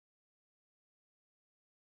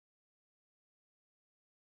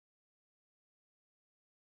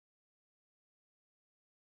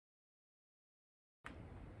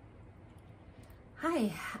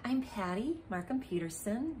Hi, I'm Patty, Markham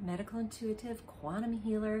Peterson, medical intuitive, quantum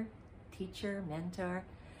healer, teacher, mentor,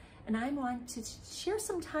 and I want to share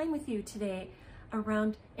some time with you today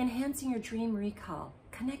around enhancing your dream recall,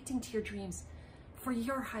 connecting to your dreams for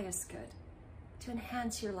your highest good, to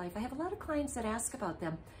enhance your life. I have a lot of clients that ask about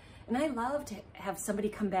them, and I love to have somebody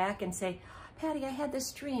come back and say, Patty, I had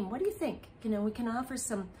this dream. What do you think? You know, we can offer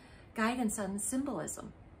some guidance on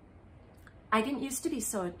symbolism. I didn't used to be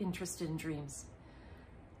so interested in dreams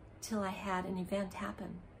till I had an event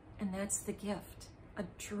happen, and that's the gift. A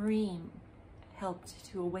dream helped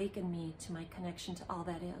to awaken me to my connection to all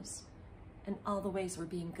that is, and all the ways we're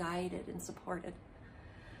being guided and supported.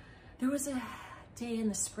 There was a day in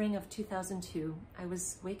the spring of 2002, I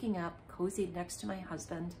was waking up, cozied next to my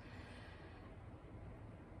husband,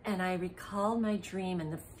 and I recalled my dream,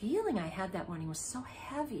 and the feeling I had that morning was so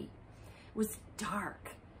heavy. It was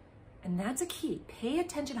dark, and that's a key. Pay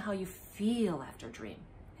attention to how you feel after a dream.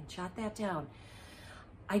 And jot that down.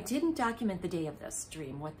 I didn't document the day of this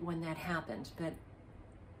dream, when that happened, but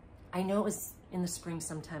I know it was in the spring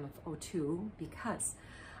sometime of 2002 because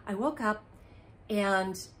I woke up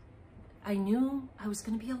and I knew I was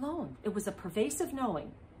going to be alone. It was a pervasive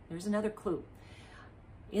knowing. There's another clue.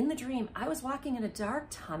 In the dream, I was walking in a dark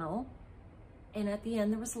tunnel, and at the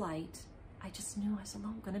end there was light. I just knew I was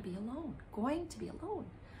alone, going to be alone.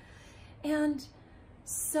 And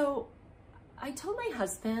so I told my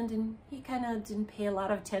husband, and he kind of didn't pay a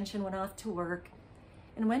lot of attention, went off to work,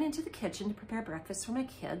 and went into the kitchen to prepare breakfast for my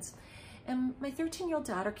kids. And my 13-year-old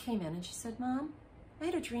daughter came in and she said, Mom, I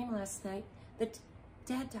had a dream last night that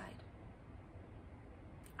Dad died.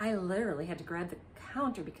 I literally had to grab the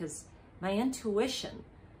counter because my intuition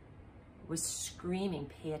was screaming,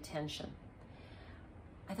 pay attention.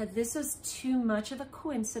 I thought this is too much of a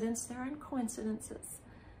coincidence. There aren't coincidences.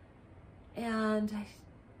 And I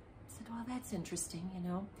said, well, that's interesting, you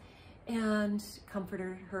know, and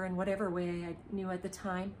comforted her in whatever way I knew at the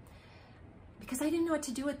time, because I didn't know what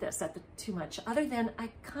to do with this too much, other than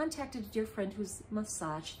I contacted a dear friend who's a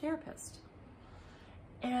massage therapist.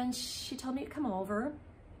 And she told me to come over,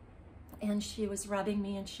 and she was rubbing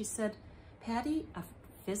me, and she said, Patty, a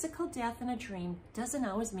physical death in a dream doesn't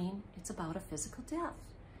always mean it's about a physical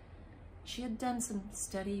death. She had done some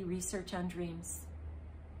study research on dreams.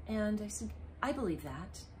 And I said, I believe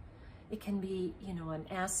that. It can be, you know, an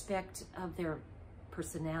aspect of their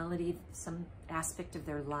personality, some aspect of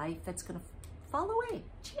their life that's going to fall away,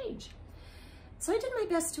 change. So I did my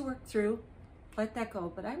best to work through, let that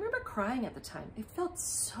go. But I remember crying at the time. It felt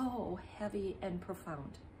so heavy and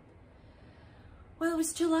profound. Well, it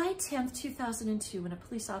was July 10th, 2002, when a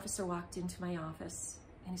police officer walked into my office.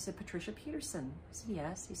 And he said, Patricia Peterson. I said,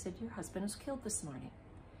 yes. He said, your husband was killed this morning.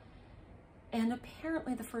 And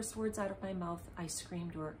apparently the first words out of my mouth, I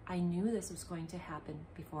screamed, or I knew this was going to happen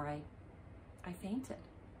before I fainted.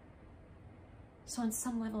 So on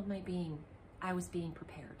some level of my being, I was being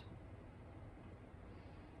prepared.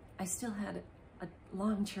 I still had a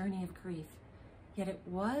long journey of grief, yet it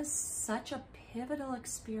was such a pivotal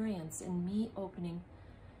experience in me opening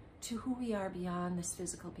to who we are beyond this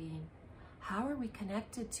physical being. How are we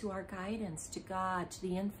connected to our guidance, to God, to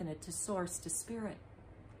the infinite, to source, to spirit?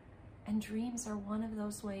 And dreams are one of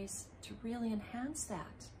those ways to really enhance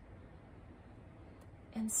that.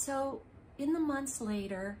 And so in the months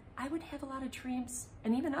later, I would have a lot of dreams,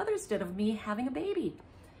 and even others did, of me having a baby.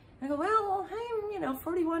 I go, well, I'm, you know,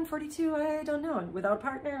 41, 42, I don't know, without a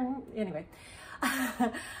partner, anyway.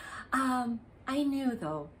 I knew,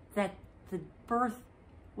 though, that the birth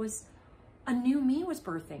was, a new me was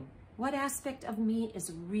birthing. What aspect of me is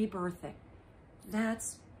rebirthing?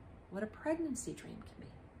 That's what a pregnancy dream can be.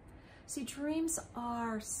 See, dreams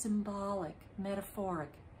are symbolic,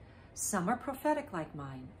 metaphoric. Some are prophetic like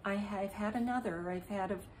mine. I've had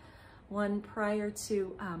one prior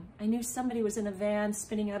to, I knew somebody was in a van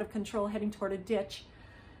spinning out of control heading toward a ditch.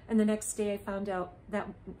 And the next day I found out that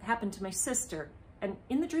happened to my sister. And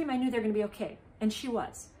in the dream I knew they were gonna be okay. And she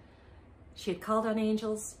was. She had called on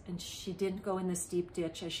angels and she didn't go in this deep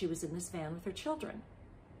ditch as she was in this van with her children.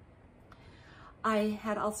 I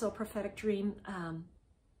had also a prophetic dream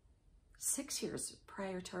 6 years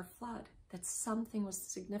prior to our flood, that something was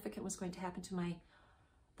significant was going to happen to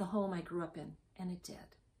the home I grew up in, and it did.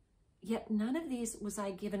 Yet none of these was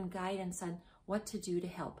I given guidance on what to do to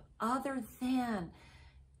help, other than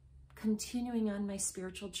continuing on my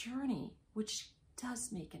spiritual journey, which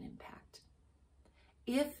does make an impact.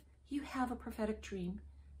 If you have a prophetic dream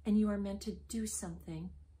and you are meant to do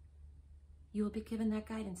something, you will be given that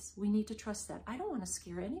guidance. We need to trust that. I don't want to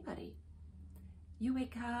scare anybody. You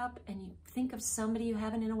wake up and you think of somebody you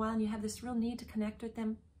haven't in a while and you have this real need to connect with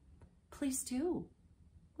them, please do.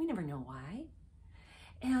 We never know why.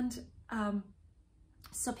 And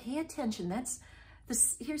so pay attention.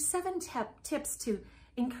 Here's 7 tips to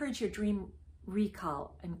encourage your dream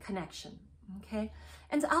recall and connection, okay?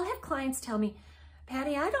 And I'll have clients tell me,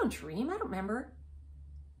 Patty, I don't dream, I don't remember.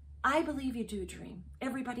 I believe you do dream.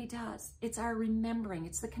 Everybody does. It's our remembering.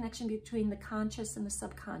 It's the connection between the conscious and the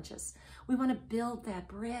subconscious. We want to build that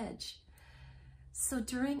bridge. So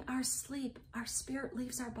during our sleep, our spirit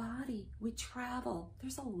leaves our body. We travel.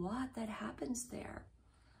 There's a lot that happens there.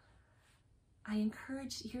 I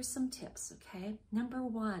encourage, here's some tips, okay? Number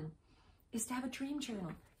 1 is to have a dream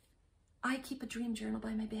journal. I keep a dream journal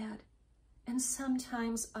by my bed. And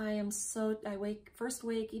sometimes I first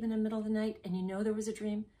wake even in the middle of the night, and you know there was a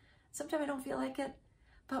dream. Sometimes I don't feel like it.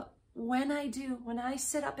 But when I do, when I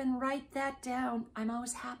sit up and write that down, I'm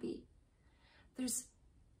always happy. There's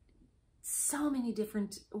so many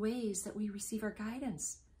different ways that we receive our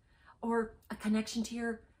guidance, or a connection to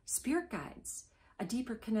your spirit guides, a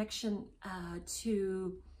deeper connection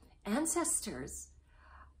to ancestors.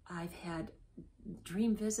 I've had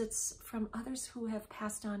dream visits from others who have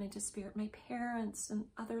passed on into spirit, my parents and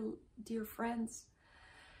other dear friends.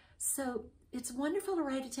 So it's wonderful to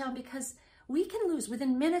write it down, because we can lose,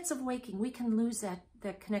 within minutes of waking, we can lose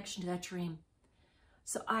that connection to that dream.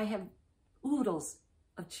 So I have oodles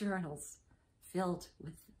of journals filled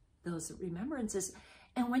with those remembrances.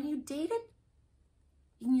 And when you date it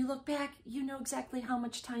and you look back, you know exactly how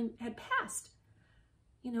much time had passed.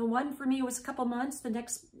 You know, one for me was a couple months, the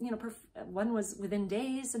next, one was within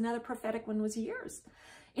days, another prophetic one was years.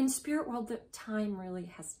 In spirit world, the time really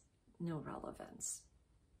has no relevance.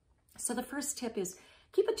 So the first tip is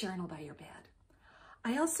keep a journal by your bed.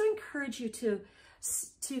 I also encourage you to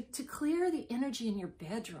clear the energy in your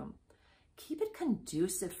bedroom. Keep it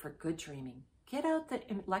conducive for good dreaming. Get out the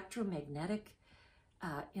electromagnetic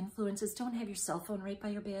influences. Don't have your cell phone right by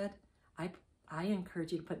your bed. I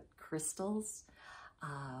encourage you to put crystals.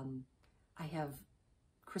 I have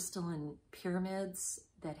crystalline pyramids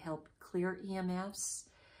that help clear EMFs.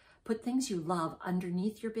 Put things you love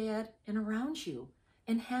underneath your bed and around you.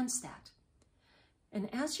 Enhance that. And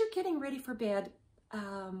as you're getting ready for bed,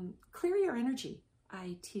 clear your energy.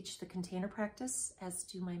 I teach the container practice, as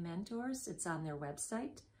do my mentors. It's on their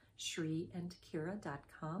website,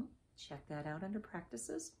 shriandkira.com. Check that out under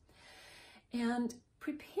practices. And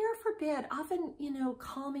prepare for bed. Often,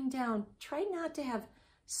 calming down. Try not to have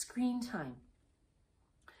screen time.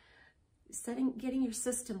 Getting your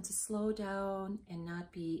system to slow down and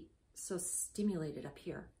not be so stimulated up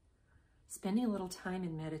here. Spending a little time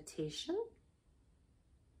in meditation.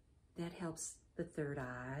 That helps the third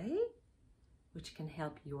eye, which can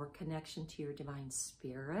help your connection to your divine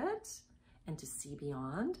spirit and to see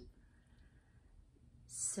beyond.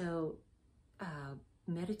 So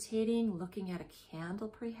meditating, looking at a candle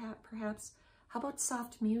perhaps. How about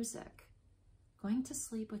soft music? Going to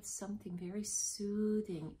sleep with something very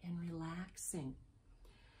soothing and relaxing.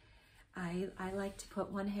 I like to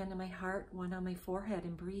put one hand on my heart, one on my forehead,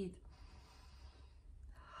 and breathe.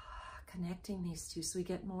 Connecting these two so we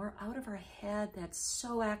get more out of our head that's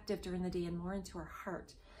so active during the day and more into our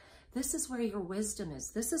heart. This is where your wisdom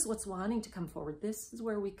is. This is what's wanting to come forward. This is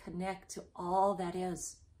where we connect to all that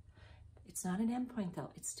is. It's not an endpoint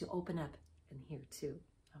though. It's to open up in here too,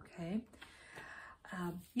 okay?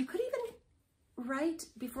 You could even write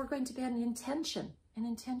before going to bed an intention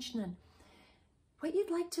on what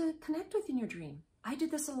you'd like to connect with in your dream. I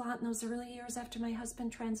did this a lot in those early years after my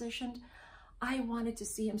husband transitioned. I wanted to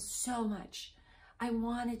see him so much. I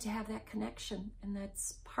wanted to have that connection, and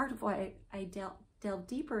that's part of why I delved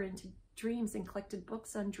deeper into dreams and collected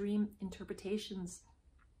books on dream interpretations.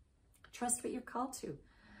 Trust what you're called to.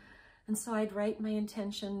 And so I'd write my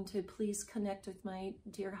intention to please connect with my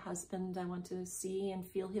dear husband. I want to see and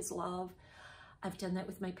feel his love. I've done that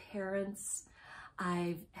with my parents.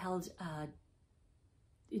 I've held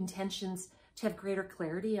intentions to have greater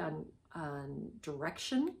clarity on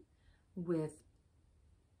direction with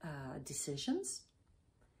decisions.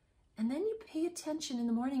 And then you pay attention in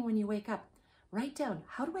the morning when you wake up. Write down,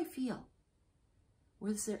 how do I feel?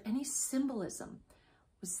 Was there any symbolism?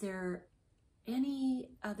 Was there any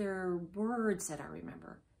other words that I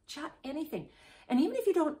remember? Jot anything. And even if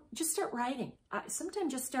you don't, just start writing.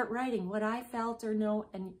 Sometimes just start writing what I felt or know,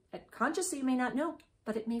 and consciously you may not know,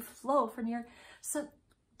 but it may flow from your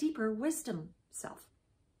deeper wisdom self.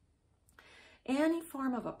 Any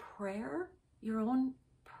form of a prayer, your own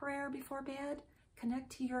prayer before bed,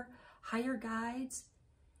 connect to your higher guides,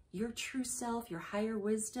 your true self, your higher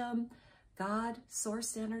wisdom, God,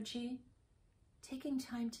 source energy. Taking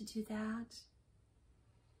time to do that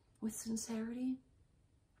with sincerity.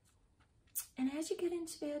 And as you get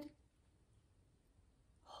into bed,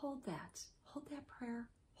 hold that prayer,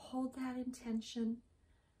 hold that intention,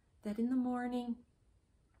 that in the morning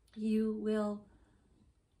you will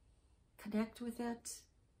connect with it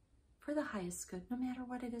for the highest good, no matter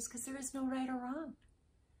what it is, because there is no right or wrong.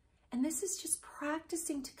 And this is just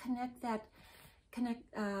practicing to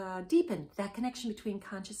deepen that connection between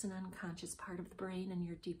conscious and unconscious part of the brain and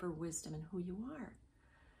your deeper wisdom and who you are.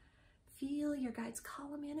 Feel your guides, call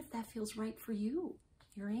them in if that feels right for you,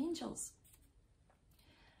 your angels.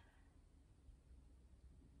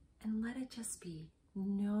 And let it just be.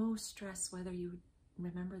 No stress whether you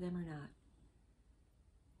remember them or not.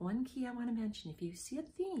 One key I want to mention, if you see a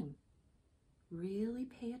theme, really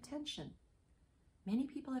pay attention. Many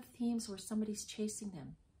people have themes where somebody's chasing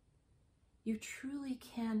them. You truly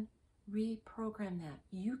can reprogram that.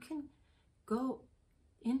 You can go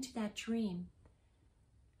into that dream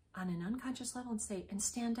on an unconscious level and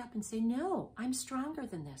stand up and say, no, I'm stronger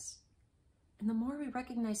than this. And the more we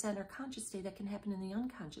recognize that in our conscious state, that can happen in the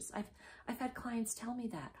unconscious. I've had clients tell me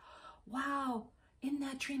that. Wow, in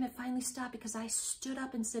that dream it finally stopped because I stood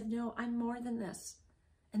up and said, no, I'm more than this.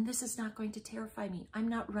 And this is not going to terrify me. I'm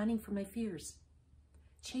not running from my fears.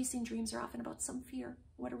 Chasing dreams are often about some fear.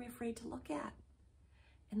 What are we afraid to look at?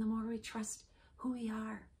 And the more we trust who we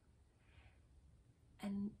are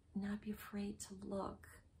and not be afraid to look,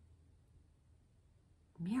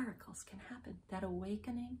 miracles can happen. That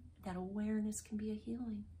awakening, that awareness can be a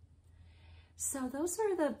healing. So those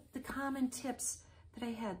are the common tips that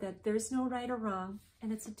I had, that there's no right or wrong,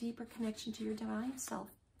 and it's a deeper connection to your divine self.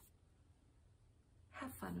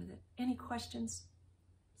 Have fun with it. Any questions?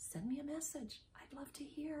 Send me a message. I'd love to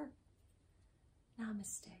hear.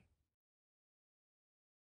 Namaste.